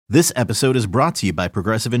This episode is brought to you by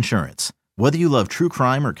Progressive Insurance. Whether you love true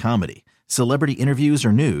crime or comedy, celebrity interviews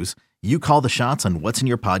or news, you call the shots on what's in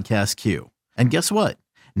your podcast queue. And guess what?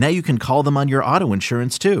 Now you can call them on your auto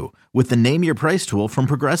insurance too with the Name Your Price tool from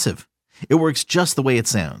Progressive. It works just the way it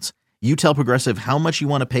sounds. You tell Progressive how much you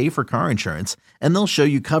want to pay for car insurance, and they'll show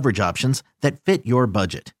you coverage options that fit your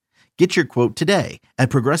budget. Get your quote today at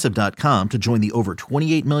Progressive.com to join the over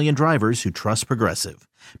 28 million drivers who trust Progressive.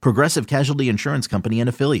 Progressive Casualty Insurance Company and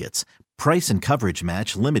Affiliates. Price and coverage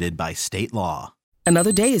match limited by state law.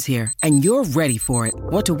 Another day is here, and you're ready for it.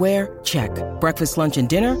 What to wear? Check. Breakfast, lunch, and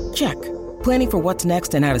dinner? Check. Planning for what's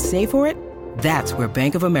next and how to save for it? That's where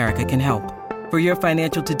Bank of America can help. For your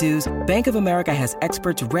financial to-dos, Bank of America has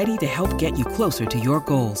experts ready to help get you closer to your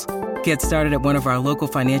goals. Get started at one of our local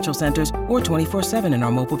financial centers or 24/7 in our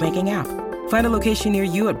mobile banking app. Find a location near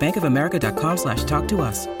you at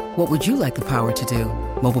bankofamerica.com/talktous. What would you like the power to do?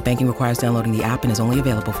 Mobile banking requires downloading the app and is only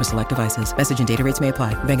available for select devices. Message and data rates may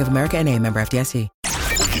apply. Bank of America N.A., member FDIC.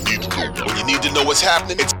 When you need to know what's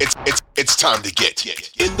happening, it's time to get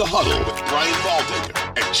in the huddle with Brian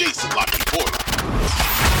Baldinger and Jason LaCanfora.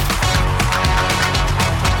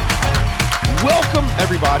 Welcome,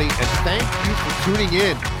 everybody, and thank you for tuning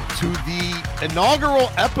in to the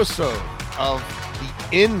inaugural episode of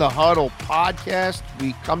the In the Huddle podcast.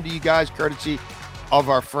 We come to you guys courtesy of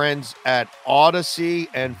our friends at Odyssey,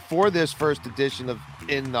 and for this first edition of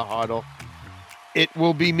In the Huddle, it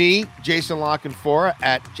will be me, Jason LaCanfora,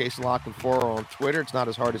 at Jason LaCanfora on Twitter. It's not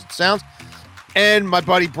as hard as it sounds. And my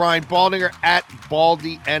buddy Brian Baldinger at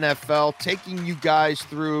Baldy NFL, taking you guys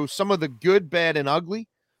through some of the good, bad, and ugly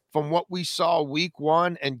from what we saw week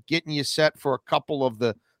one and getting you set for a couple of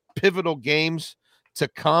the pivotal games to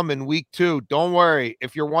come in week two. Don't worry.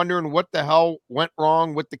 If you're wondering what the hell went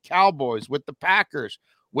wrong with the Cowboys, with the Packers,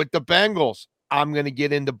 with the Bengals, I'm going to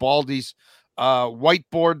get into Baldy's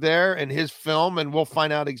whiteboard there and his film, and we'll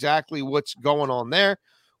find out exactly what's going on there.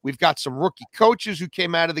 We've got some rookie coaches who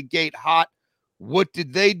came out of the gate hot. What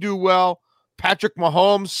did they do well? Patrick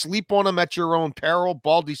Mahomes, sleep on him at your own peril.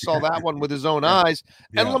 Baldy saw that one with his own eyes.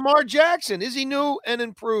 And Lamar Jackson, is he new and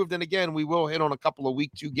improved? And again, we will hit on a couple of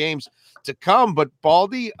week two games to come. But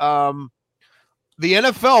Baldy, the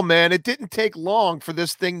NFL, man, it didn't take long for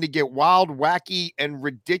this thing to get wild, wacky, and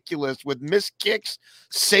ridiculous with missed kicks,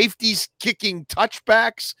 safeties kicking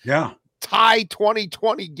touchbacks. Yeah. Tie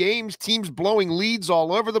 2020 games, teams blowing leads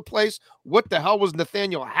all over the place. What the hell was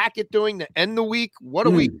Nathaniel Hackett doing to end the week? What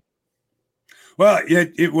a week. Well,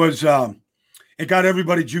 it was it got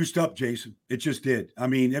everybody juiced up, Jason. It just did. I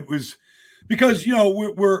mean, it was because, you know,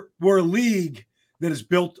 we're a league that is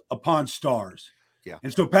built upon stars. Yeah.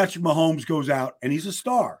 And so Patrick Mahomes goes out and he's a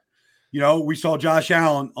star. You know, we saw Josh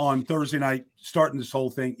Allen on Thursday night starting this whole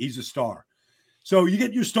thing. He's a star. So you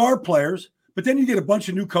get your star players, but then you get a bunch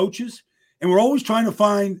of new coaches, and we're always trying to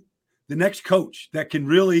find the next coach that can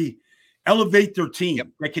really elevate their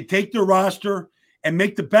team, that can take their roster and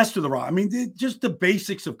make the best of the roster. I mean, just the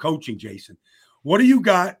basics of coaching, Jason. What do you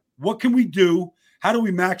got? What can we do? How do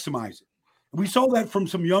we maximize it? We saw that from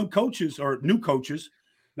some young coaches or new coaches,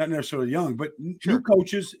 not necessarily young, but new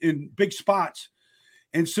coaches in big spots.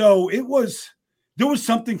 And so there was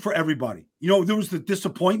something for everybody. You know, there was the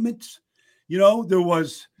disappointments. You know, there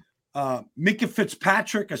was Minkah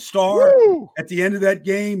Fitzpatrick, a star at the end of that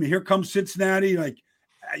game. And here comes Cincinnati, like,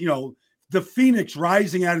 you know, the Phoenix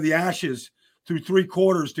rising out of the ashes through three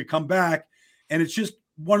quarters to come back. And it's just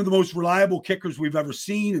one of the most reliable kickers we've ever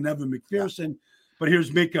seen in Evan McPherson. Yeah. But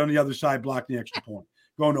here's Minkah on the other side blocking the extra point,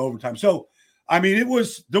 going to overtime. So, I mean,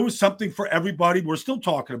 there was something for everybody. We're still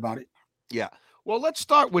talking about it. Yeah. Well, let's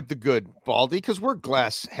start with the good, Baldy, because we're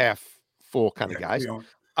glass half full kind of guys.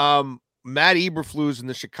 Matt Eberflus and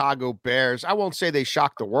the Chicago Bears, I won't say they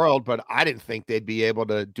shocked the world, but I didn't think they'd be able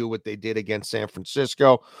to do what they did against San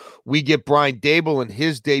Francisco. We get Brian Daboll in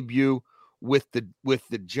his debut with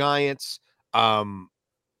the Giants.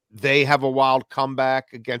 They have a wild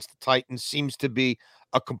comeback against the Titans. Seems to be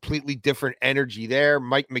a completely different energy there.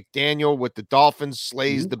 Mike McDaniel with the Dolphins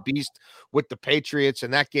slays the beast with the Patriots.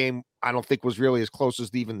 And that game, I don't think was really as close as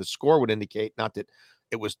even the score would indicate. Not that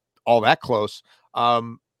it was all that close.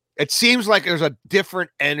 It seems like there's a different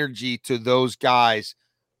energy to those guys,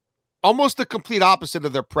 almost the complete opposite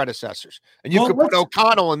of their predecessors. And you could put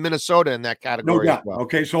O'Connell in Minnesota in that category as well.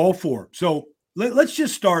 Okay, so all four. So let's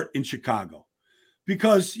just start in Chicago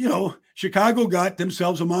because, you know, Chicago got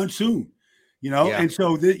themselves a monsoon, you know, and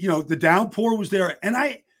so the downpour was there. And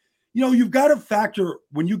you've got to factor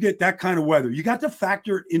when you get that kind of weather, you got to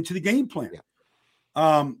factor into the game plan. Yeah.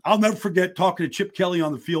 I'll never forget talking to Chip Kelly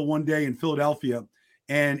on the field one day in Philadelphia,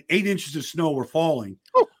 and 8 inches of snow were falling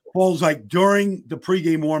falls like during the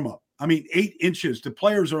pregame warm-up. I mean, 8 inches. The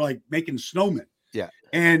players are like making snowmen. Yeah.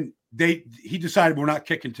 And he decided we're not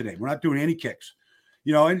kicking today. We're not doing any kicks.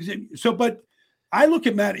 And so, but I look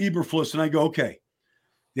at Matt Eberflus and I go, okay,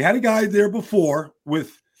 they had a guy there before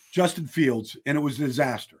with Justin Fields, and it was a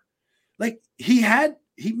disaster. Like he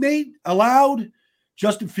allowed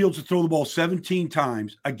Justin Fields to throw the ball 17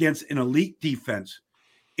 times against an elite defense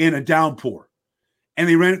in a downpour, and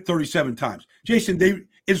they ran it 37 times. Jason,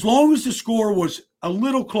 as long as the score was a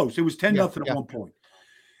little close, it was 10-0 at one point.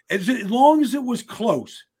 As long as it was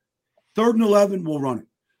close, 3rd and 11, we'll run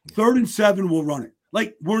it. 3rd and 7, we'll run it.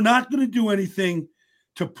 Like, we're not going to do anything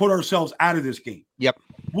to put ourselves out of this game. Yep.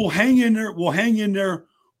 We'll hang in there.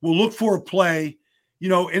 We'll look for a play,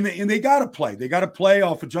 and they got to play. They got to play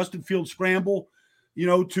off a Justin Fields scramble,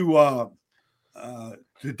 to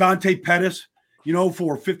Dante Pettis,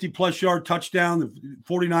 for a 50-plus yard touchdown. The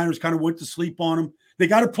 49ers kind of went to sleep on him. They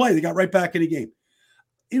got to play. They got right back in the game.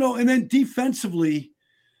 And then defensively,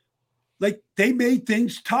 like they made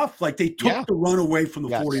things tough. Like they took the run away from the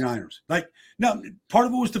 49ers. Like now, part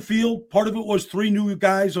of it was the field. Part of it was 3 new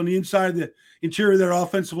guys on the inside of the interior of their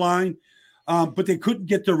offensive line. But they couldn't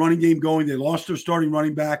get their running game going. They lost their starting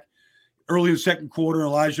running back early in the second quarter,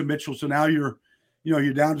 Elijah Mitchell. So now you're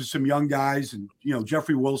down to some young guys and,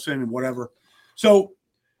 Jeffrey Wilson and whatever. So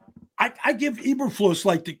I give Eberflus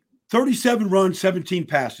like the 37 runs, 17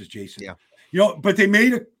 passes, Jason. Yeah. But they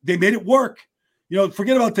made it work.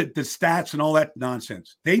 Forget about the stats and all that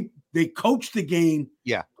nonsense. They coached the game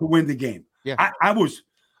to win the game. Yeah. I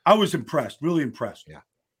was impressed, really impressed. Yeah.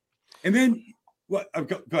 And then what?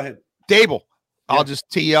 Go ahead. Dable. I'll just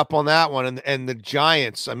tee you up on that one. And the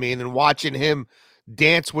Giants, I mean, and watching him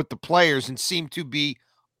dance with the players and seem to be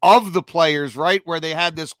of the players, right? Where they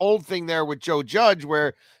had this old thing there with Joe Judge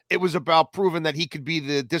where it was about proving that he could be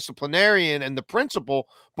the disciplinarian and the principal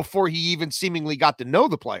before he even seemingly got to know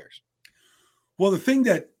the players. Well, the thing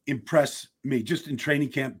that impressed me just in training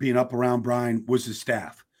camp being up around Brian was his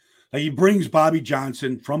staff. Like he brings Bobby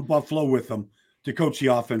Johnson from Buffalo with him to coach the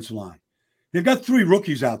offensive line. They've got 3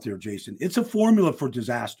 rookies out there, Jason. It's a formula for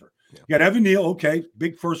disaster. Yeah. You got Evan Neal, okay,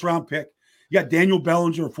 big first-round pick. You got Daniel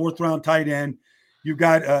Bellinger, a 4th-round tight end. You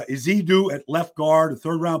got Izidu at left guard, a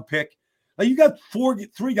 3rd-round pick. Like you got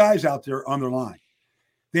 3 guys out there on their line.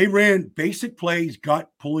 They ran basic plays, gut,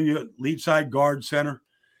 pulling you lead side guard center.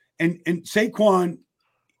 And Saquon,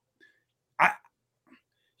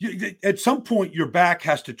 at some point, your back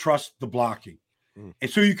has to trust the blocking.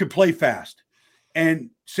 And so you could play fast. And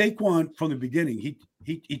Saquon, from the beginning,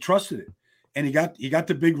 he trusted it. And he got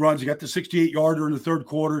the big runs. He got the 68-yarder in the 3rd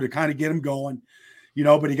quarter to kind of get him going.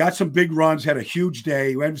 But he got some big runs, had a huge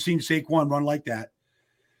day. We haven't seen Saquon run like that.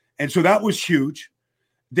 And so that was huge.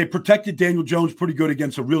 They protected Daniel Jones pretty good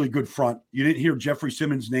against a really good front. You didn't hear Jeffrey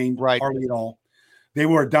Simmons' name hardly at all. They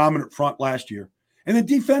were a dominant front last year. And then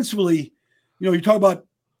defensively, you talk about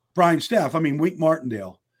Brian's staff. I mean, Wink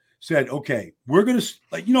Martindale said, okay, we're going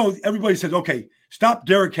to, everybody says, okay, stop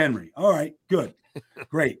Derrick Henry. All right, good.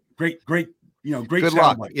 Great. Great good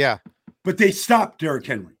luck. Yeah. But they stopped Derrick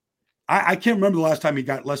Henry. I can't remember the last time he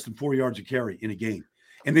got less than 4 yards of carry in a game.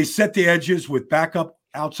 And they set the edges with backup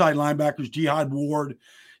outside linebackers. Jihad Ward,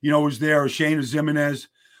 was there. Shane Zimenez.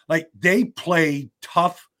 Like they played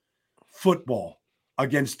tough football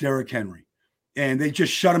against Derrick Henry. And they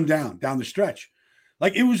just shut him down the stretch.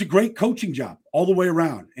 Like it was a great coaching job all the way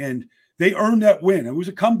around. And they earned that win. It was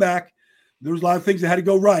a comeback. There was a lot of things that had to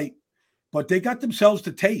go right. But they got themselves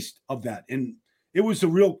the taste of that. And it was a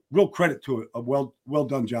real credit to it. A well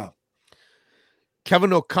done job.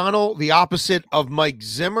 Kevin O'Connell, the opposite of Mike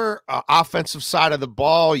Zimmer, offensive side of the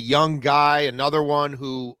ball, young guy, another one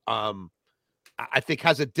who I think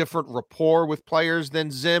has a different rapport with players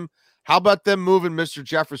than Zim. How about them moving Mr.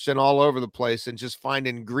 Jefferson all over the place and just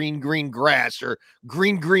finding green grass or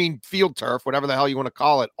green field turf, whatever the hell you want to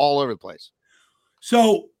call it, all over the place?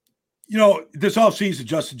 So, this offseason,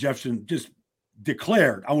 Justin Jefferson just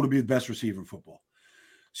declared, I want to be the best receiver in football.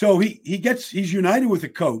 So he's united with a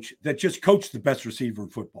coach that just coached the best receiver in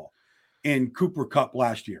football in Cooper Kupp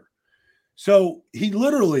last year. So he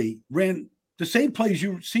literally ran the same plays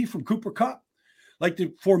you see from Cooper Kupp, like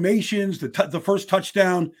the formations, the first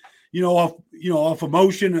touchdown, off a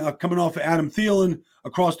motion, coming off of Adam Thielen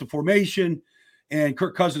across the formation, and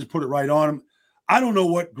Kirk Cousins put it right on him. I don't know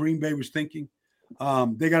what Green Bay was thinking.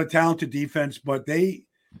 They got a talented defense, but they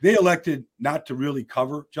elected not to really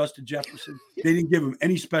cover Justin Jefferson. They didn't give him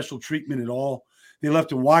any special treatment at all. They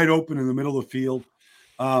left him wide open in the middle of the field.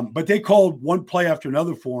 But they called one play after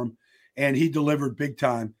another for him, and he delivered big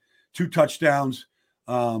time. 2 touchdowns.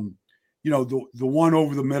 the one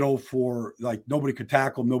over the middle for like nobody could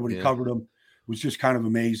tackle him, nobody covered him, was just kind of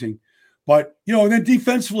amazing. But, and then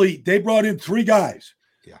defensively, they brought in 3 guys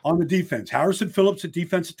on the defense. Harrison Phillips at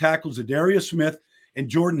defensive tackle, Zadarius Smith, and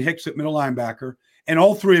Jordan Hicks at middle linebacker, and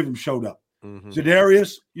all 3 of them showed up.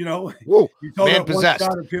 Zadarius, you saw that one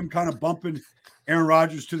shot of him kind of bumping Aaron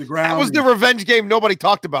Rodgers to the ground. That was the revenge game nobody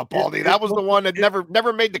talked about, Baldy. That was the one that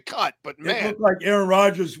never made the cut. But man, it looked like Aaron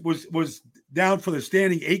Rodgers was down for the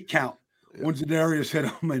standing 8 count when Zadarius hit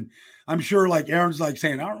him, and I'm sure like Aaron's like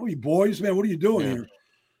saying, "Aren't we boys, man? What are you doing here?"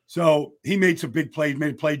 So he made some big plays.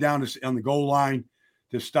 Made a play down on the goal line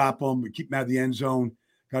to stop him, keep him out of the end zone.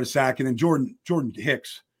 Got a sack, and then Jordan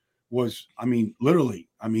Hicks was, literally,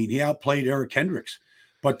 he outplayed Eric Kendricks,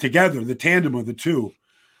 but together, the tandem of the two,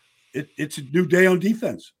 it's a new day on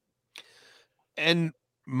defense. And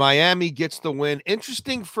Miami gets the win.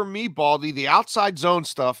 Interesting for me, Baldy, the outside zone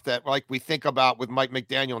stuff that like we think about with Mike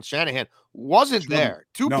McDaniel and Shanahan wasn't there.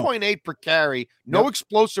 2.8 per carry, no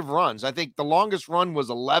explosive runs. I think the longest run was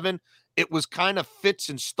 11. It was kind of fits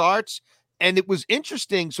and starts, and it was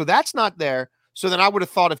interesting. So that's not there. So then I would have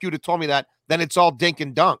thought if you'd have told me that, then it's all dink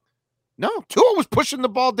and dunk. No, Tua was pushing the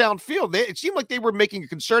ball downfield. It seemed like they were making a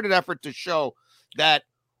concerted effort to show that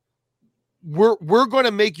we're going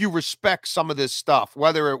to make you respect some of this stuff,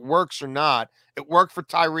 whether it works or not. It worked for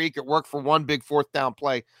Tyreek. It worked for one big 4th down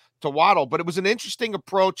play to Waddle. But it was an interesting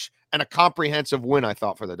approach and a comprehensive win, I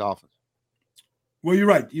thought, for the Dolphins. Well, you're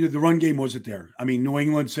right. The run game wasn't there. New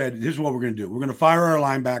England said, this is what we're going to do. We're going to fire our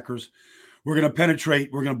linebackers. We're going to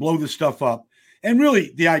penetrate. We're going to blow this stuff up. And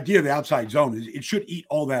really, the idea of the outside zone is it should eat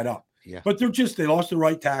all that up. Yeah. But they lost the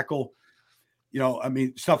right tackle.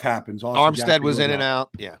 Stuff happens. Armstead was in and out.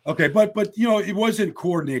 Yeah. Okay, but it wasn't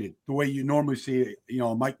coordinated the way you normally see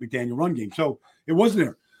a Mike McDaniel run game. So it wasn't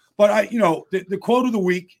there. But the quote of the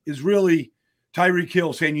week is really Tyreek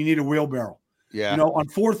Hill saying you need a wheelbarrow. Yeah. On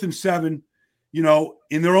 4th and 7,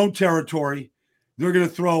 in their own territory, they're going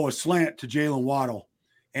to throw a slant to Jalen Waddle,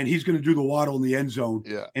 and he's going to do the Waddle in the end zone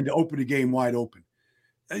and to open the game wide open.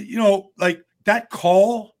 Like that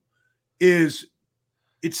call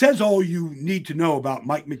it says all you need to know about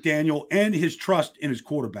Mike McDaniel and his trust in his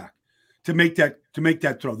quarterback to make that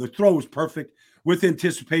throw. The throw was perfect with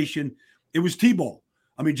anticipation. It was T-ball.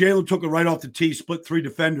 Jalen took it right off the tee, split 3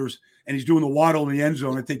 defenders, and he's doing the Waddle in the end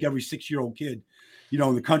zone. I think every 6-year-old kid,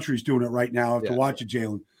 in the country is doing it right now to watch it,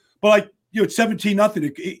 Jalen. But it's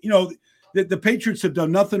 17-0. The Patriots have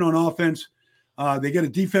done nothing on offense. They get a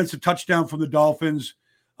defensive touchdown from the Dolphins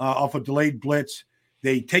off a delayed blitz.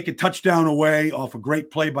 They take a touchdown away off a great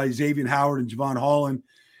play by Xavier Howard and Javon Holland.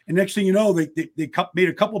 And next thing you know, they made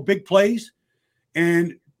a couple of big plays,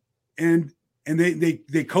 and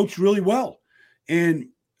they coached really well. And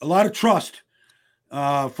a lot of trust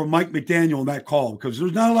from Mike McDaniel in that call, because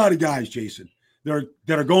there's not a lot of guys, Jason, that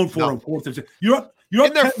are going for him 4th and 7. You're up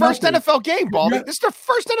in their first NFL game, Baldy. This is their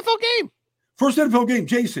first NFL game. First NFL game,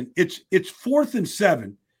 Jason. It's 4th and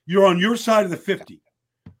 7. You're on your side of the 50.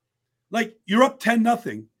 Like, you're up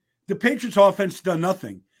 10-0. The Patriots offense done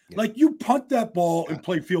nothing. Yeah. Like, you punt that ball and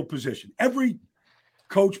play field position. Every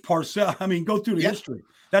coach, Parcells, go through the history.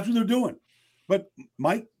 That's what they're doing. But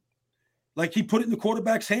Mike, like, he put it in the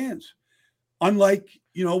quarterback's hands. Unlike,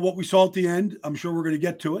 what we saw at the end, I'm sure we're going to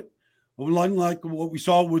get to it. Unlike what we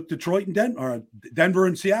saw with Detroit and Denver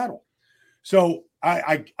and Seattle. So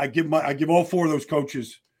I give all 4 of those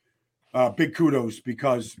coaches big kudos,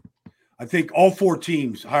 because I think all 4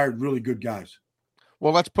 teams hired really good guys.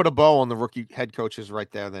 Well, let's put a bow on the rookie head coaches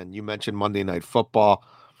right there then. You mentioned Monday Night Football.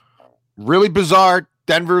 Really bizarre.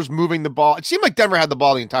 Denver's moving the ball. It seemed like Denver had the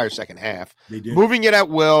ball the entire second half. They did. Moving it at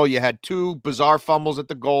will. You had 2 bizarre fumbles at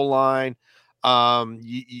the goal line.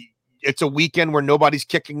 It's a weekend where nobody's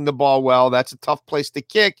kicking the ball well. That's a tough place to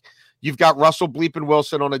kick. You've got Russell Bleepin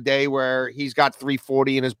Wilson on a day where he's got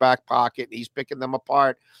 340 in his back pocket and he's picking them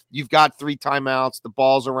apart. You've got 3 timeouts. The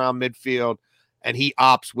ball's around midfield, and he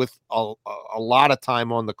opts with a lot of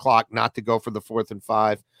time on the clock not to go for the 4th and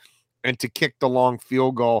 5 and to kick the long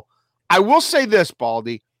field goal. I will say this,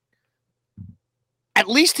 Baldy. At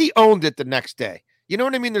least he owned it the next day. You know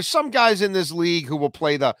what I mean? There's some guys in this league who will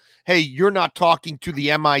play hey, you're not talking to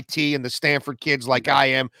the MIT and the Stanford kids like I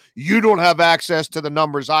am. You don't have access to the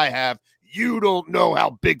numbers I have. You don't know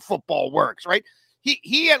how big football works, right?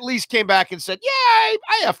 He at least came back and said, yeah,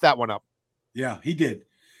 I effed that one up. Yeah, he did.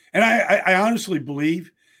 And I honestly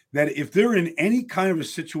believe that if they're in any kind of a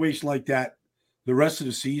situation like that the rest of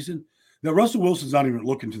the season, that Russell Wilson's not even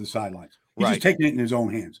looking to the sidelines. He's just taking it in his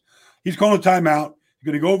own hands. He's calling a timeout.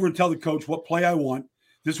 You're going to go over and tell the coach what play I want.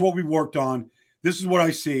 This is what we worked on. This is what I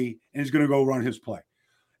see. And he's going to go run his play.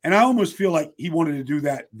 And I almost feel like he wanted to do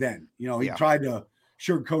that then. You know, he Yeah. tried to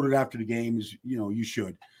sugarcoat it after the game, as you know, you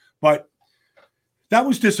should. But that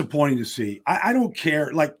was disappointing to see. I don't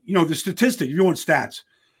care. Like, you know, the statistic, if you want stats,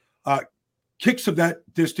 kicks of that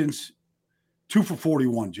distance, 2 for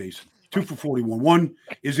 41, Jason. 2 for 41. One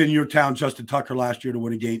is in your town, Justin Tucker, last year to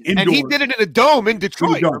win a game. Indoors. And he did it in a dome in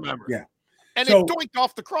Detroit, remember? Yeah. And So- it doinked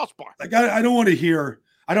off the crossbar. Like, I don't want to hear,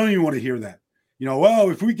 I don't even want to hear that. You know, well,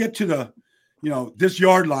 if we get to the, you know, this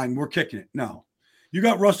yard line, we're kicking it. No. You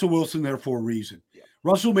got Russell Wilson there for a reason. Yeah.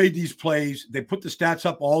 Russell made these plays. They put the stats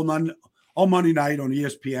up all Monday night on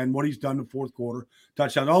ESPN, what he's done in the fourth quarter,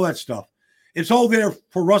 touchdown, all that stuff. It's all there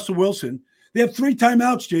for Russell Wilson. They have 3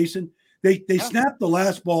 timeouts, Jason. They snapped the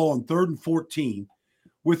last ball on 3rd and 14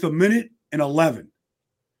 with 1:11.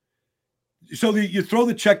 So you throw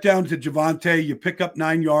the check down to Javonte, you pick up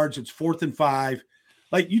 9 yards, it's 4th and 5.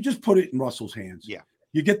 Like, you just put it in Russell's hands. Yeah.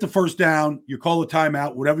 You get the first down, you call a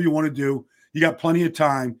timeout, whatever you want to do. You got plenty of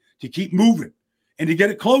time to keep moving and to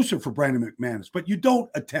get it closer for Brandon McManus. But you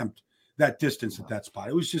don't attempt that distance at that spot.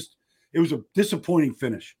 It was a disappointing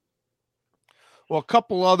finish. Well, a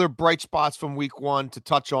couple other bright spots from week 1 to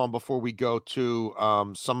touch on before we go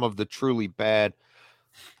to some of the truly bad.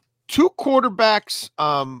 2 quarterbacks,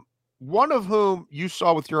 one of whom you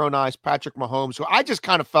saw with your own eyes, Patrick Mahomes, who I just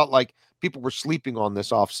kind of felt like people were sleeping on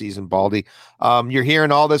this offseason, Baldy. You're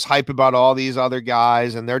hearing all this hype about all these other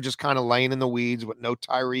guys, and they're just kind of laying in the weeds with no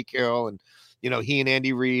Tyreek Hill. And, you know, he and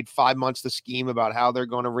Andy Reid, 5 months to scheme about how they're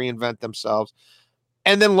going to reinvent themselves.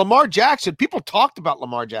 And then Lamar Jackson, people talked about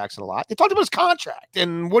Lamar Jackson a lot. They talked about his contract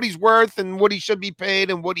and what he's worth and what he should be paid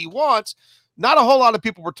and what he wants. Not a whole lot of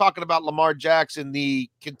people were talking about Lamar Jackson, the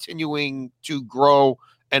continuing to grow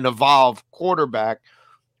and evolve quarterback.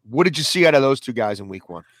 What did you see out of those 2 guys in week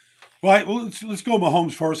 1? Well, let's go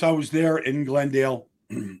Mahomes first. I was there in Glendale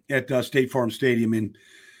at State Farm Stadium. And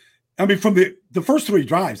I mean, from the first 3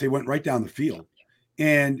 drives, they went right down the field.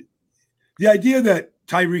 And the idea that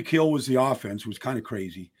Tyreek Hill was the offense was kind of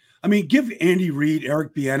crazy. I mean, give Andy Reid,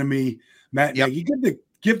 Eric Bieniemy, Matt Nagy,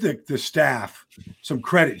 give the staff some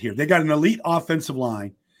credit here. They got an elite offensive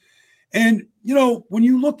line. And, you know, when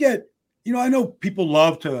you look at, you know, I know people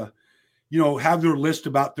love to, you know, have their list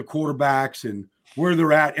about the quarterbacks and where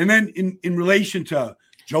they're at. And then in relation to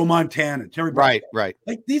Joe Montana, Terry Bradshaw, Right.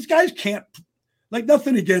 like, these guys can't, like,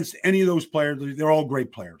 nothing against any of those players. They're all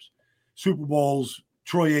great players. Super Bowls,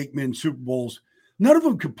 Troy Aikman, Super Bowls. None of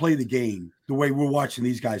them could play the game the way we're watching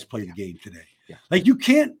these guys play the game today. Yeah. Like, you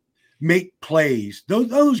can't make plays.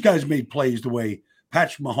 Those guys made plays the way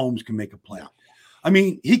Patrick Mahomes can make a play. I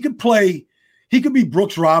mean, he could be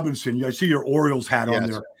Brooks Robinson. I see your Orioles hat on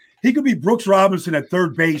there. He could be Brooks Robinson at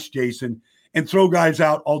third base, Jason, and throw guys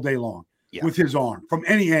out all day long with his arm from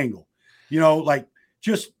any angle. You know, like,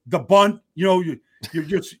 just the bunt, you know,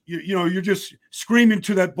 you're just screaming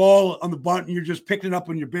to that ball on the bunt, and you're just picking it up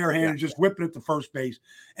on your bare hand and just whipping it to first base,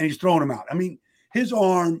 and he's throwing them out. I mean, his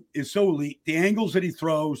arm is so elite, the angles that he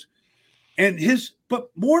throws, and but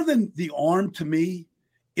more than the arm to me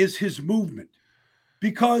is his movement,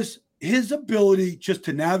 because his ability just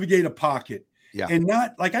to navigate a pocket and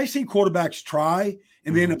not, like, I see quarterbacks try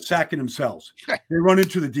and they end up sacking themselves. They run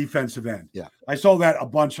into the defensive end. Yeah. I saw that a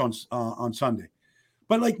bunch on Sunday.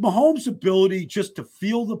 But, like, Mahomes' ability just to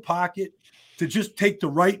feel the pocket, to just take the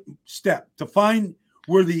right step, to find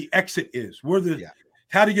where the exit is,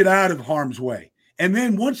 how to get out of harm's way. And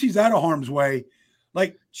then once he's out of harm's way,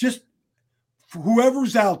 like, just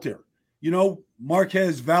whoever's out there, you know,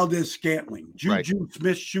 Marquez Valdez-Scantling, Juju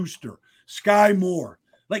Smith-Schuster, Sky Moore,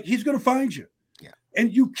 like, he's going to find you. Yeah.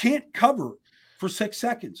 And you can't cover for 6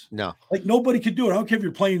 seconds. No. Like, nobody could do it. I don't care if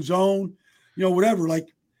you're playing zone, you know, whatever. Like,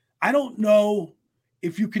 I don't know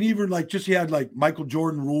if you can even, like, just, he had, like, Michael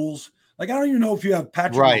Jordan rules. Like, I don't even know if you have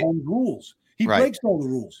Patrick Mahomes rules. He breaks all the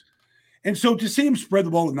rules. And so to see him spread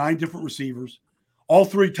the ball with 9 different receivers, all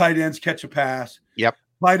 3 tight ends catch a pass. Yep.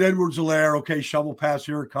 Clyde Edwards-Helaire, okay, shovel pass,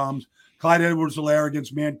 here it comes. Clyde Edwards-Helaire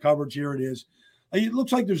against man coverage, here it is. It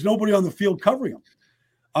looks like there's nobody on the field covering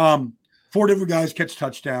him. 4 different guys catch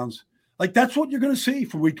touchdowns. Like, that's what you're going to see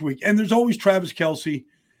from week to week. And there's always Travis Kelce,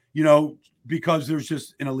 you know, because there's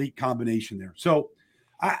just an elite combination there. So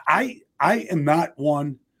I am not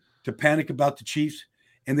one to panic about the Chiefs.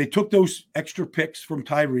 And they took those extra picks from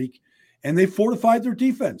Tyreek, and they fortified their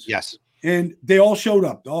defense. Yes. And they all showed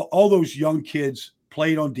up. All those young kids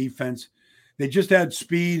played on defense. They just had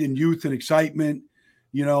speed and youth and excitement,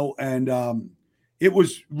 you know, and it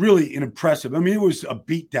was really an impressive. I mean, it was a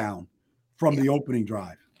beatdown from the opening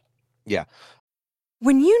drive. Yeah.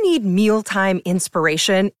 When you need mealtime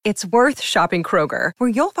inspiration, it's worth shopping Kroger, where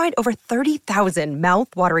you'll find over 30,000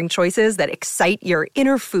 mouth-watering choices that excite your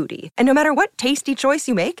inner foodie. And no matter what tasty choice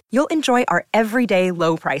you make, you'll enjoy our everyday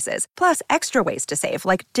low prices, plus extra ways to save,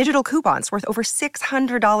 like digital coupons worth over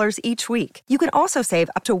 $600 each week. You can also save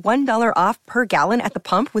up to $1 off per gallon at the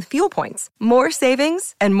pump with fuel points. More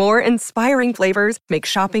savings and more inspiring flavors make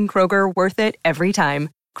shopping Kroger worth it every time.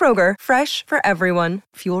 Kroger, fresh for everyone.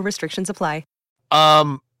 Fuel restrictions apply.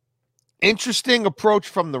 Interesting approach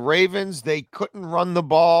from the Ravens. They couldn't run the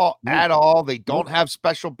ball at all. They don't have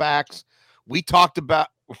special backs. We talked about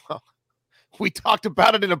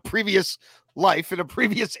it in a previous life, in a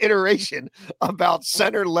previous iteration, about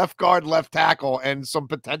center, left guard, left tackle, and some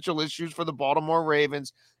potential issues for the Baltimore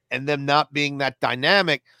Ravens and them not being that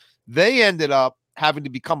dynamic. They ended up having to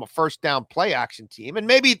become a first down play action team. And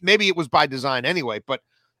maybe it was by design anyway, but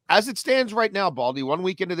as it stands right now, Baldy, 1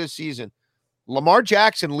 week into this season, Lamar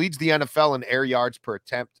Jackson leads the NFL in air yards per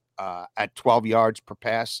attempt at 12 yards per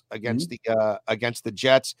pass against the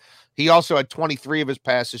Jets. He also had 23 of his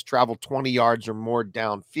passes travel 20 yards or more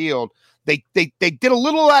downfield. They did a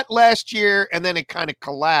little of that last year, and then it kind of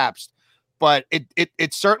collapsed. But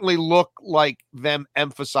it certainly looked like them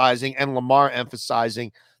emphasizing and Lamar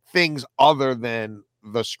emphasizing things other than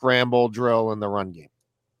the scramble drill and the run game.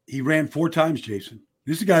 He ran 4 times, Jason.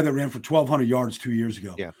 This is a guy that ran for 1,200 yards 2 years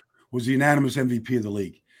ago. Yeah. Was the unanimous MVP of the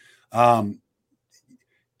league.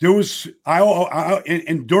 There was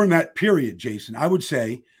and during that period, Jason, I would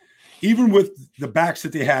say, even with the backs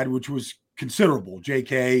that they had, which was considerable,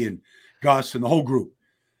 J.K. and Gus and the whole group,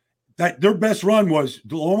 that their best run was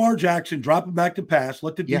Lamar Jackson dropping back to pass,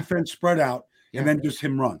 let the defense spread out, and then just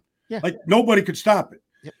him run. Yeah. Like nobody could stop it.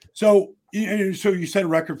 Yeah. So you set a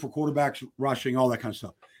record for quarterbacks rushing, all that kind of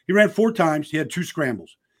stuff. He ran 4 times. He had 2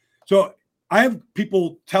 scrambles. So I have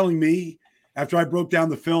people telling me after I broke down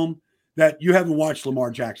the film that you haven't watched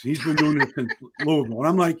Lamar Jackson. He's been doing this since Louisville. And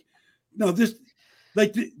I'm like, no, this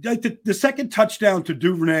like the second touchdown to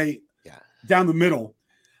Duvernay down the middle,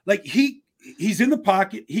 like he's in the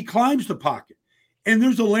pocket, he climbs the pocket, and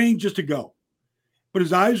there's a lane just to go. But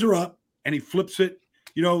his eyes are up and he flips it.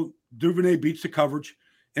 Duvernay beats the coverage,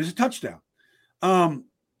 and it's a touchdown. I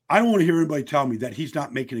don't want to hear anybody tell me that he's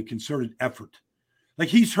not making a concerted effort. Like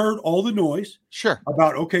he's heard all the noise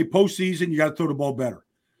about, okay, postseason, you got to throw the ball better.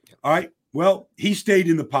 Yep. All right. Well, he stayed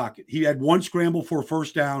in the pocket. He had 1 scramble for a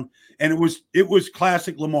first down, and it was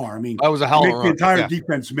classic Lamar. I mean, that was a hell of a run. The entire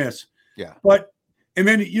defense miss. Yeah. And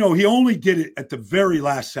then, he only did it at the very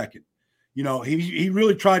last second. He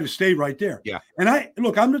really tried to stay right there. Yeah. And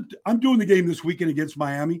I'm doing the game this weekend against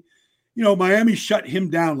Miami. Miami shut him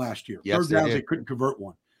down last year. Yes, 3rd downs, they couldn't convert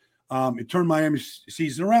one. It turned Miami's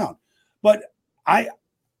season around. But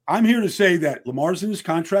I'm here to say that Lamar's in his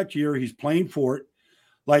contract year. He's playing for it.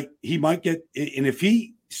 Like he might get, and if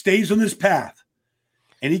he stays on this path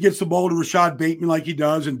and he gets the ball to Rashad Bateman like he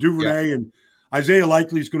does, and Duvernay and Isaiah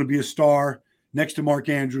Likely is going to be a star next to Mark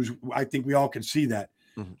Andrews. I think we all can see that.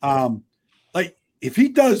 Mm-hmm. Like if he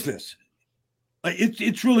does this, like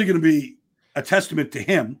it's really going to be a testament to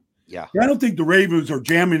him. Yeah. I don't think the Ravens are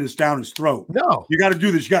jamming this down his throat. No, you got to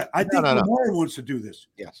do this. I think Lamar wants to do this.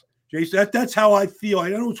 Yes. Jason, that's how I feel. I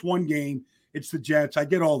know it's one game. It's the Jets. I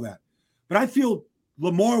get all that. But I feel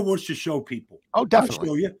Lamar wants to show people. Oh, definitely.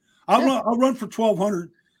 I'll show you. I'll run for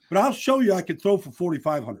 1,200, but I'll show you I can throw for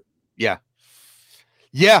 4,500. Yeah.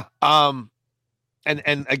 Yeah.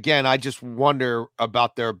 And again, I just wonder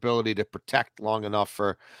about their ability to protect long enough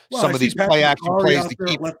for some of these play action plays to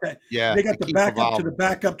keep. They got the backup to the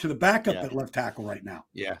backup to the backup at left tackle right now.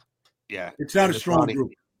 Yeah. Yeah. It's not a strong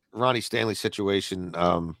group. Ronnie Stanley situation,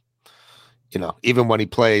 even when he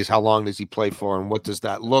plays, how long does he play for and what does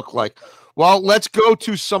that look like? Well, let's go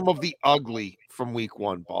to some of the ugly from week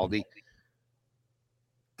 1, Baldy.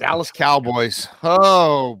 Dallas Cowboys.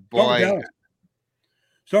 Oh, boy.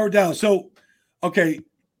 Sorry, Dallas. So, okay.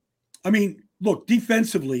 I mean, look,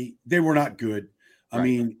 defensively, they were not good. I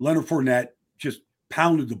mean, Leonard Fournette just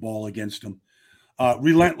pounded the ball against them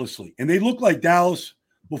relentlessly. And they looked like Dallas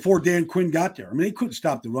before Dan Quinn got there. I mean, they couldn't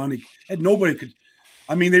stop the run. Nobody could.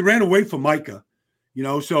 I mean, they ran away from Micah,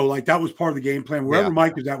 so like that was part of the game plan. Wherever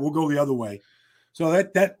Micah's at, we'll go the other way. So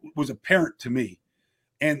that was apparent to me.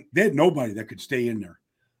 And they had nobody that could stay in there.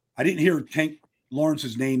 I didn't hear Tank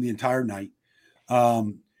Lawrence's name the entire night.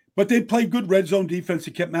 But they played good red zone defense.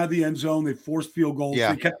 They kept them out of the end zone. They forced field goals.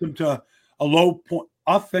 Yeah. They kept them to a low point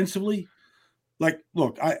offensively. Like,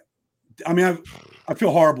 look, I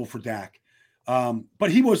feel horrible for Dak. But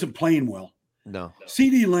he wasn't playing well. No.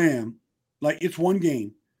 CeeDee Lamb, like it's one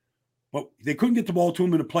game, but they couldn't get the ball to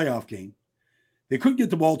him in a playoff game. They couldn't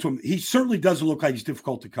get the ball to him. He certainly doesn't look like he's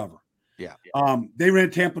difficult to cover. Yeah. They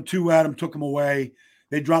ran Tampa 2 at him, took him away.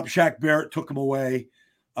 They dropped Shaq Barrett, took him away.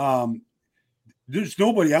 There's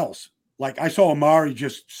nobody else. Like I saw Amari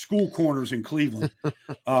just school corners in Cleveland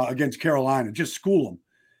against Carolina, just school them.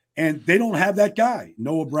 And they don't have that guy,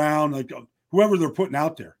 Noah Brown, like whoever they're putting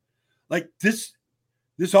out there. Like this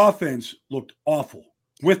offense looked awful.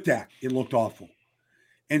 With Dak, it looked awful.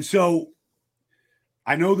 And so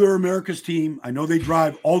I know they're America's team. I know they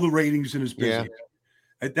drive all the ratings in this business.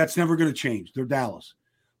 Yeah. That's never going to change. They're Dallas.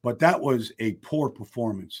 But that was a poor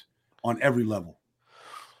performance on every level.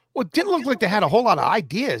 Well, it didn't look like they had a whole lot of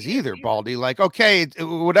ideas either, Baldy. Like, okay,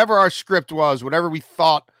 whatever our script was, whatever we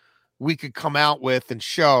thought we could come out with and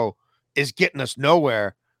show is getting us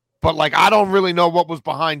nowhere. But, like, I don't really know what was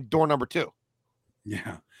behind door number 2.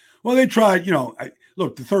 Yeah. Well, they tried,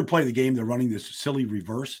 look, the third play of the game, they're running this silly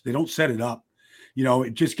reverse. They don't set it up.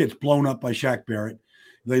 It just gets blown up by Shaq Barrett.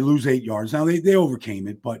 They lose 8 yards. Now, they overcame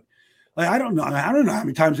it, but like, I don't know how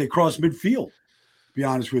many times they crossed midfield, to be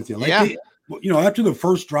honest with you. Like after the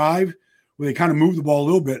first drive where they kind of moved the ball a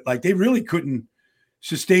little bit, like they really couldn't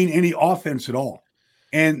sustain any offense at all.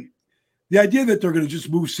 And the idea that they're going to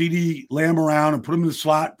just move CeeDee Lamb around and put him in the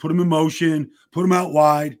slot, put him in motion, put him out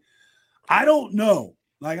wide, I don't know.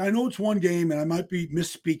 Like, I know it's one game and I might be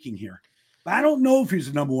misspeaking here, but I don't know if he's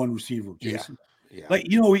the number 1 receiver, Jason. Yeah. Like,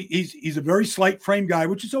 he's a very slight frame guy,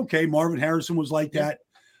 which is okay. Marvin Harrison was like that.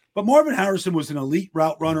 But Marvin Harrison was an elite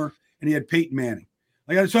route runner, and he had Peyton Manning.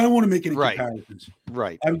 Like, so I don't want to make any comparisons.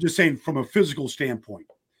 Right. I'm just saying from a physical standpoint.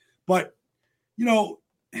 But,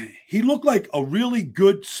 he looked like a really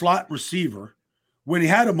good slot receiver when he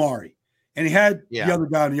had Amari, and he had the other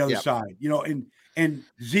guy on the other side, and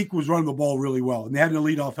Zeke was running the ball really well, and they had an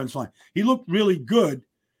elite offensive line. He looked really good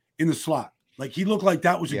in the slot. Like, he looked like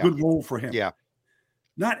that was a good role for him. Yeah.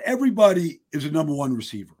 Not everybody is a number 1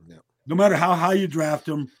 receiver. No matter how high you draft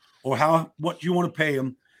him or what you want to pay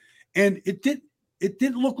him. And it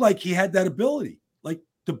didn't look like he had that ability. Like,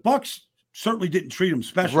 the Bucs certainly didn't treat him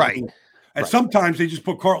special. Right. And sometimes they just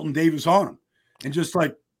put Carlton Davis on him and just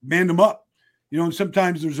like manned him up. And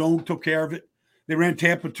sometimes their zone took care of it. They ran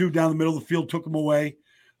Tampa 2 down the middle of the field, took him away.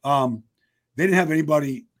 They didn't have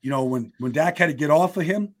anybody, when Dak had to get off of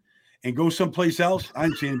him and go someplace else, I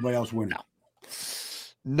didn't see anybody else winning.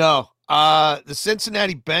 No. The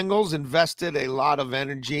Cincinnati Bengals invested a lot of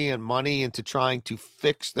energy and money into trying to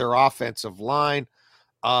fix their offensive line.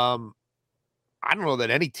 I don't know that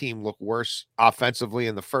any team looked worse offensively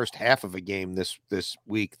in the first half of a game this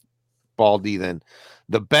week, Baldy, than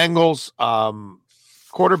the Bengals.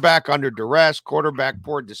 Quarterback under duress, quarterback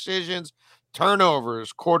poor decisions,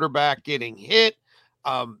 turnovers, quarterback getting hit.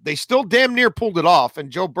 They still damn near pulled it off, and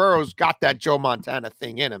Joe Burrow's got that Joe Montana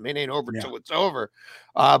thing in him. It ain't over till it's over.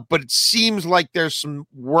 But it seems like there's some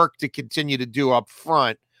work to continue to do up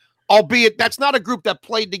front, albeit that's not a group that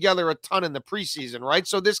played together a ton in the preseason, right?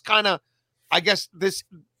 So this kind of, I guess this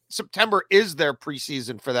September is their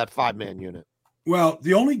preseason for that 5-man unit. Well,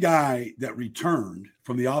 the only guy that returned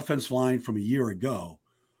from the offensive line from a year ago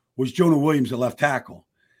was Jonah Williams at left tackle,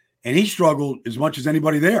 and he struggled as much as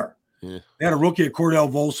anybody there. Yeah. They had a rookie at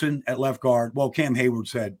Cordell Volson at left guard. Well, Cam Hayward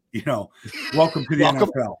said, welcome to the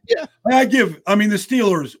NFL. Yeah. The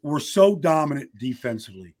Steelers were so dominant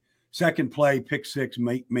defensively. Second play, pick 6,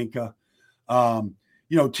 Minka.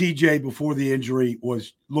 TJ before the injury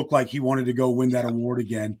looked like he wanted to go win that award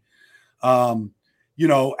again. Alex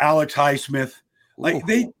Highsmith, like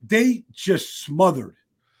they just smothered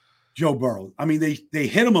Joe Burrow. I mean, they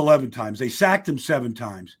hit him 11 times. They sacked him 7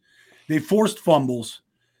 times. They forced fumbles.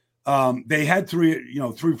 They had 4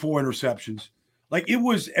 interceptions. Like, it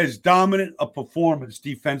was as dominant a performance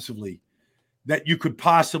defensively that you could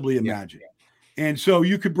possibly imagine. Yeah. And so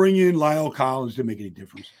you could bring in Lyle Collins to make any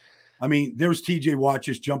difference. I mean, there's TJ Watt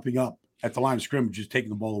just jumping up at the line of scrimmage, just taking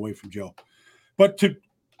the ball away from Joe. But to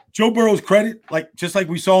Joe Burrow's credit, just like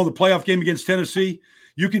we saw in the playoff game against Tennessee,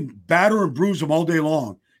 you can batter and bruise him all day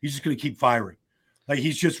long. He's just going to keep firing. Like,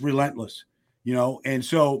 he's just relentless, And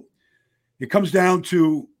so it comes down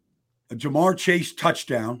to a Jamar Chase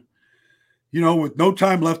touchdown, with no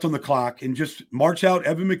time left on the clock, and just march out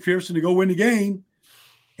Evan McPherson to go win the game.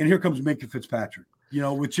 And here comes Minkah Fitzpatrick,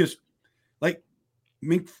 with just like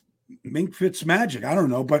Mink Fitz magic. I don't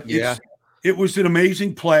know, but it was an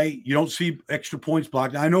amazing play. You don't see extra points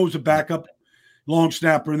blocked. I know it was a backup long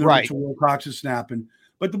snapper, and Mitchell Wilcox is snapping,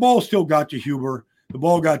 but the ball still got to Huber. The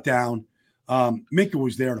ball got down. Minkah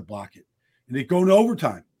was there to block it, and they go into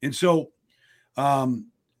overtime. And so,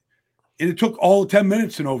 and it took all 10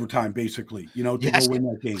 minutes in overtime, basically, to go win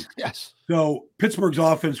that game. Yes. So Pittsburgh's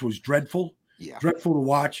offense was dreadful, dreadful to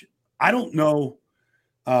watch. I don't know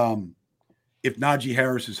if Najee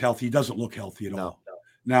Harris is healthy. He doesn't look healthy at all.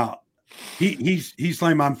 Now, he's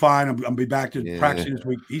saying I'm fine. I'm gonna be back to practicing this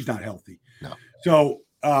week. He's not healthy. No. So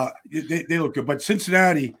they look good. But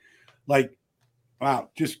Cincinnati, like, wow,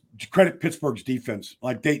 just credit Pittsburgh's defense.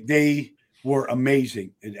 Like they were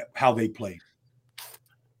amazing in how they played.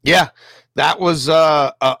 Yeah, that was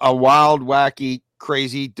a wild, wacky,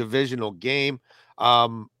 crazy divisional game.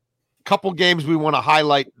 Couple games we want to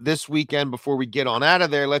highlight this weekend before we get on out of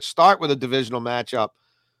there. Let's start with a divisional matchup.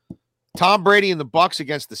 Tom Brady and the Bucs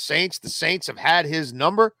against the Saints. The Saints have had his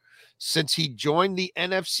number since he joined the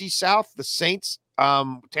NFC South. The Saints,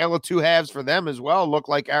 tale of two halves for them as well. Looked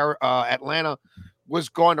like our Atlanta was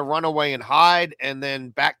going to run away and hide, and then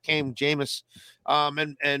back came Jameis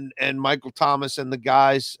and Michael Thomas and the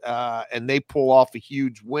guys, and they pull off a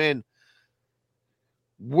huge win.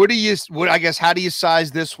 How do you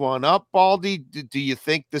size this one up, Baldy? Do you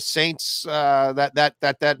think the Saints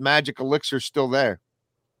that magic elixir is still there?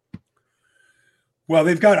 Well,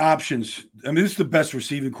 they've got options. I mean, this is the best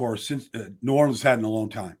receiving corps since New Orleans had in a long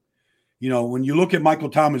time. You know, when you look at Michael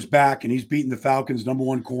Thomas back and he's beating the Falcons' number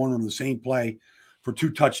one corner on the same play for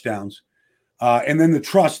 2 touchdowns, and then the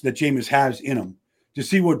trust that Jameis has in him to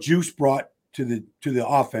see what Juice brought to the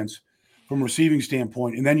offense from a receiving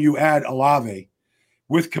standpoint, and then you add Olave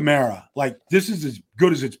with Kamara. Like, this is as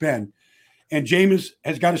good as it's been. And Jameis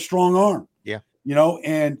has got a strong arm. Yeah. You know,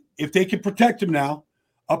 and if they can protect him now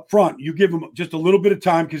up front, you give him just a little bit of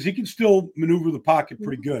time because he can still maneuver the pocket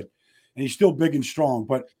pretty good. And he's still big and strong.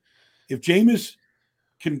 But if Jameis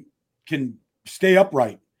can stay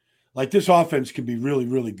upright, this offense can be really,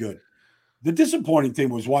 really good. The disappointing thing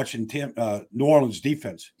was watching New Orleans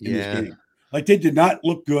defense in this game. Like, they did not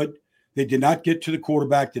look good. They did not get to the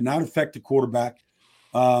quarterback, did not affect the quarterback.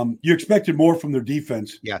 You expected more from their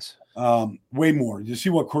defense. Yes. Way more. You see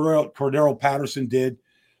what Cordero Patterson did,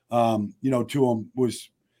 to him was,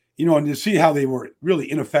 and to see how they were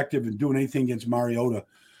really ineffective in doing anything against Mariota,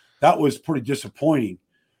 that was pretty disappointing.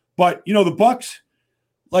 But, the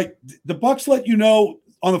Bucs let you know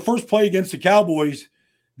on the first play against the Cowboys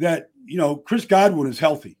that, Chris Godwin is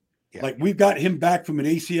healthy. Yeah. Like, we've got him back from an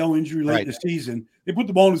ACL injury late in the season. They put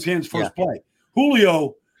the ball in his hands first play.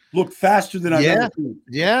 Julio looked faster than I've ever seen.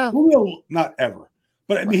 Yeah. Julio, not ever.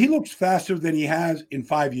 But, I mean, he looks faster than he has in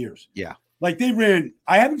 5 years. Yeah. Like, they ran –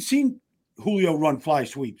 I haven't seen Julio run fly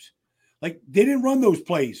sweeps. Like, they didn't run those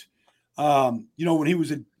plays, when he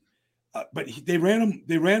was but they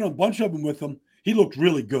ran a bunch of them with him. He looked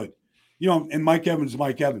really good. And Mike Evans.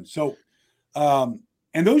 So,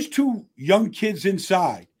 and those 2 young kids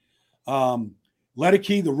inside,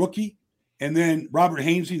 Ledeke, the rookie, and then Robert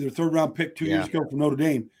Hainsey, their 3rd-round pick 2 years ago from Notre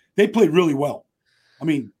Dame, they played really well. I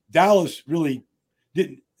mean, Dallas really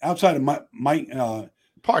didn't, outside of Mike,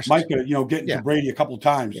 getting to Brady a couple of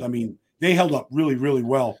times. Yeah. I mean, they held up really, really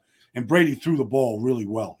well, and Brady threw the ball really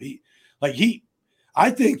well.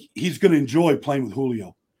 I think he's going to enjoy playing with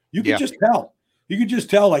Julio. You can just tell. You can just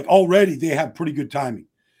tell, like, already they have pretty good timing.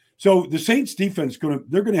 So the Saints defense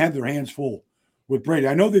they're going to have their hands full with Brady.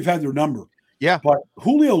 I know they've had their number. Yeah. But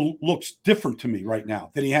Julio looks different to me right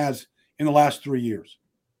now than he has in the last 3 years.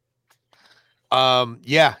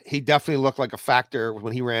 He definitely looked like a factor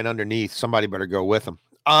when he ran underneath. Somebody better go with him.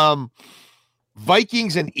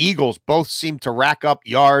 Vikings and Eagles both seem to rack up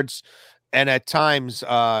yards and at times,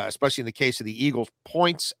 especially in the case of the Eagles,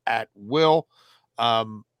 points at will.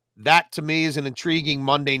 That to me is an intriguing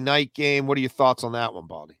Monday night game. What are your thoughts on that one,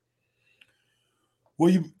 Baldy?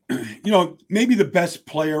 Well, maybe the best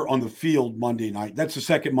player on the field Monday night. That's the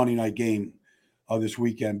second Monday night game of this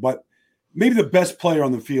weekend. But maybe the best player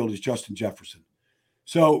on the field is Justin Jefferson.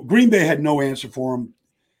 So Green Bay had no answer for him.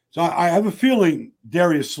 So I have a feeling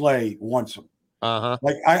Darius Slay wants him. Uh-huh.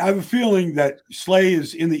 Like, I have a feeling that Slay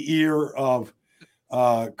is in the ear of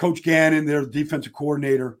Coach Gannon, their defensive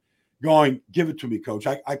coordinator, going, give it to me, Coach.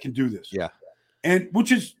 I can do this. Yeah. And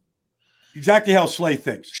which is exactly how Slay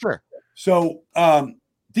thinks. Sure. So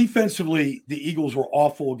defensively, the Eagles were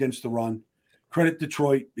awful against the run. Credit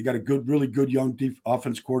Detroit. They got a really good young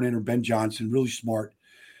offense coordinator, Ben Johnson, really smart.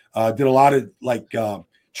 Did a lot of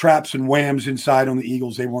traps and whams inside on the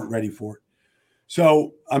Eagles. They weren't ready for it.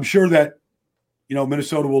 So I'm sure that,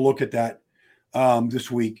 Minnesota will look at that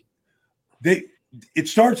this week. It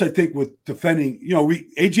starts, I think, with defending,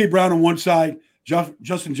 A.J. Brown on one side,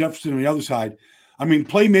 Justin Jefferson on the other side. I mean,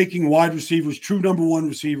 playmaking wide receivers, true number one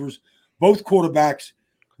receivers, both quarterbacks,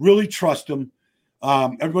 really trust them.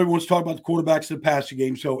 Everybody wants to talk about the quarterbacks in the passing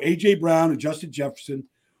game. So A.J. Brown and Justin Jefferson,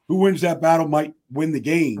 who wins that battle might win the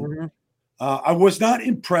game. Mm-hmm. I was not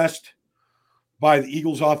impressed by the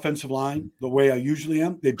Eagles' offensive line the way I usually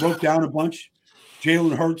am. They broke down a bunch.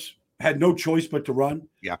 Jalen Hurts had no choice but to run.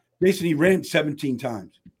 Yeah. Jason, he ran 17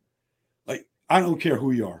 times. Like, I don't care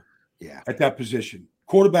who you are at that position.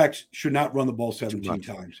 Quarterbacks should not run the ball 17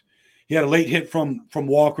 times. He had a late hit from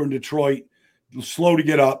Walker in Detroit, slow to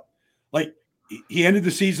get up. Like, he ended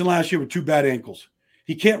the season last year with 2 bad ankles.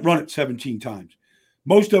 He can't run it 17 times.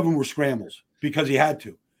 Most of them were scrambles because he had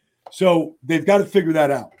to. So they've got to figure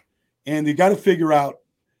that out. And they've got to figure out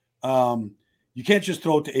you can't just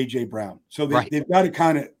throw it to A.J. Brown. So they've got to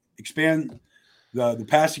kind of expand the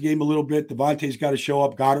passing game a little bit. Devontae's got to show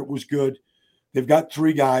up. Goddard was good. They've got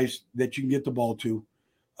 3 guys that you can get the ball to.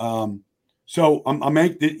 So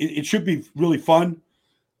it should be really fun.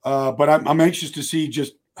 But I'm anxious to see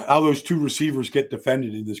just how those 2 receivers get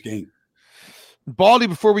defended in this game. Baldy,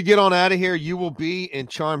 before we get on out of here, you will be in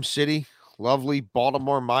Charm City, lovely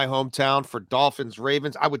Baltimore, my hometown, for Dolphins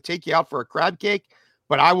Ravens. I would take you out for a crab cake,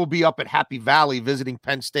 but I will be up at Happy Valley visiting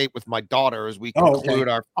Penn State with my daughter as we conclude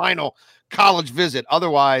our final college visit.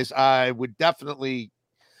 Otherwise, I would definitely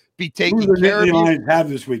be taking care of you. Lions have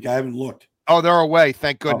this week? I haven't looked. Oh, they're away.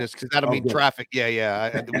 Thank goodness, because that'll mean traffic.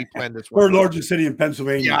 Yeah. We planned this one. Third largest city in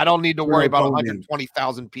Pennsylvania. Yeah, I don't need to worry about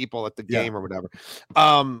 120,000 people at the game or whatever.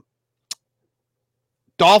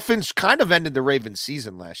 Dolphins kind of ended the Ravens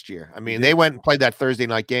season last year. I mean, they went and played that Thursday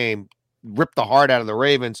night game, ripped the heart out of the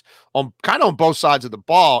Ravens on both sides of the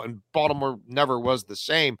ball, and Baltimore never was the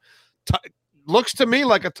same. Looks to me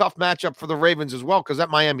like a tough matchup for the Ravens as well, because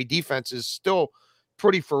that Miami defense is still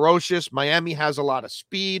pretty ferocious. Miami has a lot of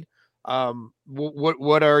speed.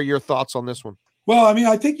 What are your thoughts on this one? Well, I mean,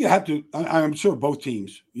 I think you have to. I'm sure both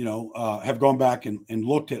teams, have gone back and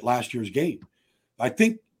looked at last year's game. I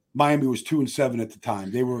think Miami was 2-7 at the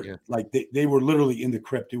time. They were they were literally in the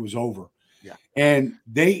crypt. It was over. Yeah, and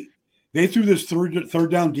they threw this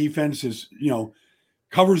third down defense as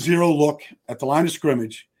cover 0 look at the line of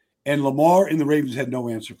scrimmage, and Lamar and the Ravens had no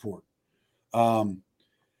answer for it.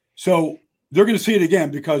 So they're going to see it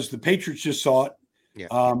again because the Patriots just saw it.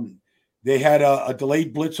 Yeah. They had a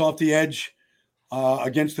delayed blitz off the edge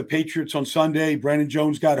against the Patriots on Sunday. Brandon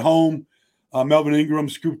Jones got home. Melvin Ingram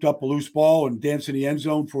scooped up a loose ball and danced in the end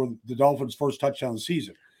zone for the Dolphins' first touchdown of the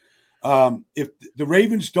season. If the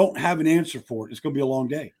Ravens don't have an answer for it, it's going to be a long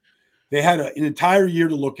day. They had an entire year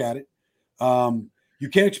to look at it. You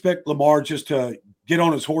can't expect Lamar just to get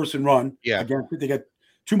on his horse and run. Yeah. Again, they got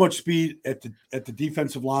too much speed at the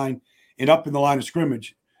defensive line and up in the line of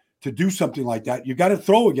scrimmage to do something like that. You got to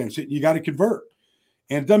throw against it. You got to convert.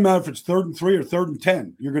 And it doesn't matter if it's 3rd and 3 or 3rd and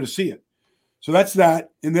 10. You're going to see it. So that's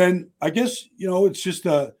that. And then I guess, it's just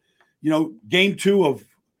game 2 of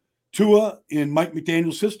Tua in Mike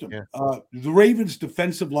McDaniel's system. Yeah. The Ravens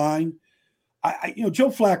defensive line,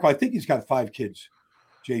 Joe Flacco, I think he's got 5 kids,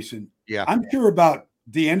 Jason. Yeah. I'm sure about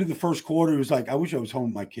the end of the first quarter, he was like, I wish I was home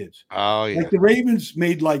with my kids. Oh, yeah. Like the Ravens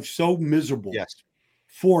made life so miserable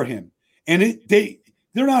for him. And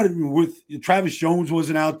they're not even with Travis Jones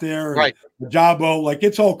wasn't out there. Right. Jabo, like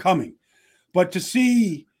it's all coming. But to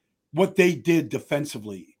see what they did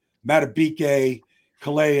defensively, Matabike,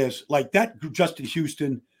 Calais, like that, Justin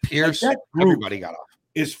Houston, Pierce, like that group everybody got off.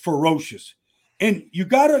 Is ferocious. And you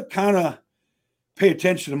got to kind of pay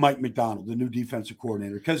attention to Mike Macdonald, the new defensive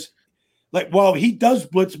coordinator, because while he does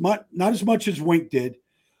blitz, not as much as Wink did,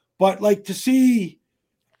 but to see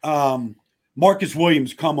Marcus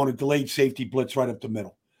Williams come on a delayed safety blitz right up the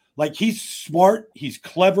middle. He's smart. He's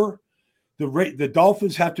clever. The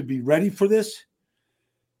Dolphins have to be ready for this.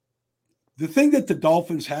 The thing that the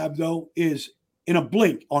Dolphins have, though, is in a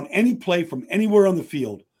blink on any play from anywhere on the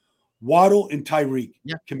field, Waddle and Tyreek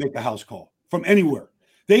can make a house call from anywhere.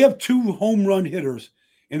 They have 2 home run hitters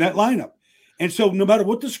in that lineup. And so no matter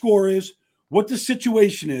what the score is, what the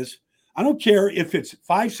situation is, I don't care if it's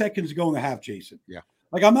 5 seconds to go in the half, Jason. Yeah.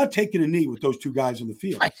 I'm not taking a knee with those 2 guys on the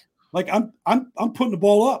field. Right. I'm putting the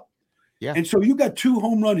ball up. Yeah. And so you got 2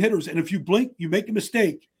 home run hitters, and if you blink, you make a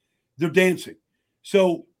mistake, they're dancing.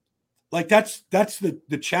 So that's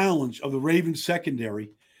the challenge of the Ravens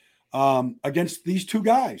secondary against these 2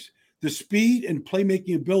 guys. The speed and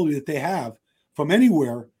playmaking ability that they have from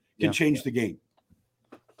anywhere can change the game.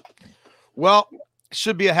 Well,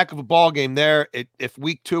 should be a heck of a ball game there. If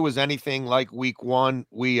week 2 is anything like week 1,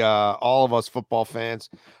 we all of us football fans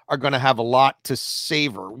are going to have a lot to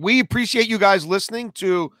savor. We appreciate you guys listening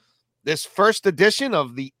to this first edition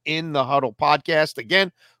of the In the Huddle podcast.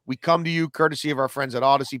 Again, we come to you courtesy of our friends at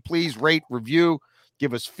Odyssey. Please rate, review,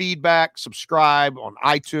 give us feedback, subscribe on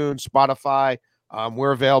iTunes, Spotify.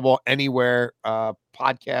 We're available anywhere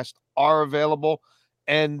podcasts are available.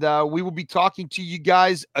 And we will be talking to you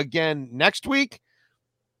guys again next week.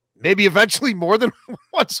 Maybe eventually more than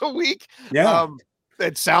once a week. Yeah.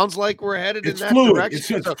 It sounds like we're headed in that fluid.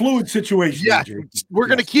 direction. It's a fluid situation. Yeah, AJ. we're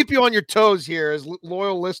going to keep you on your toes here as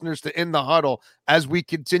loyal listeners to In the Huddle as we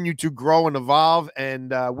continue to grow and evolve.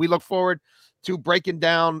 And we look forward to breaking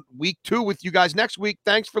down week 2 with you guys next week.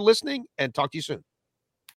 Thanks for listening and talk to you soon.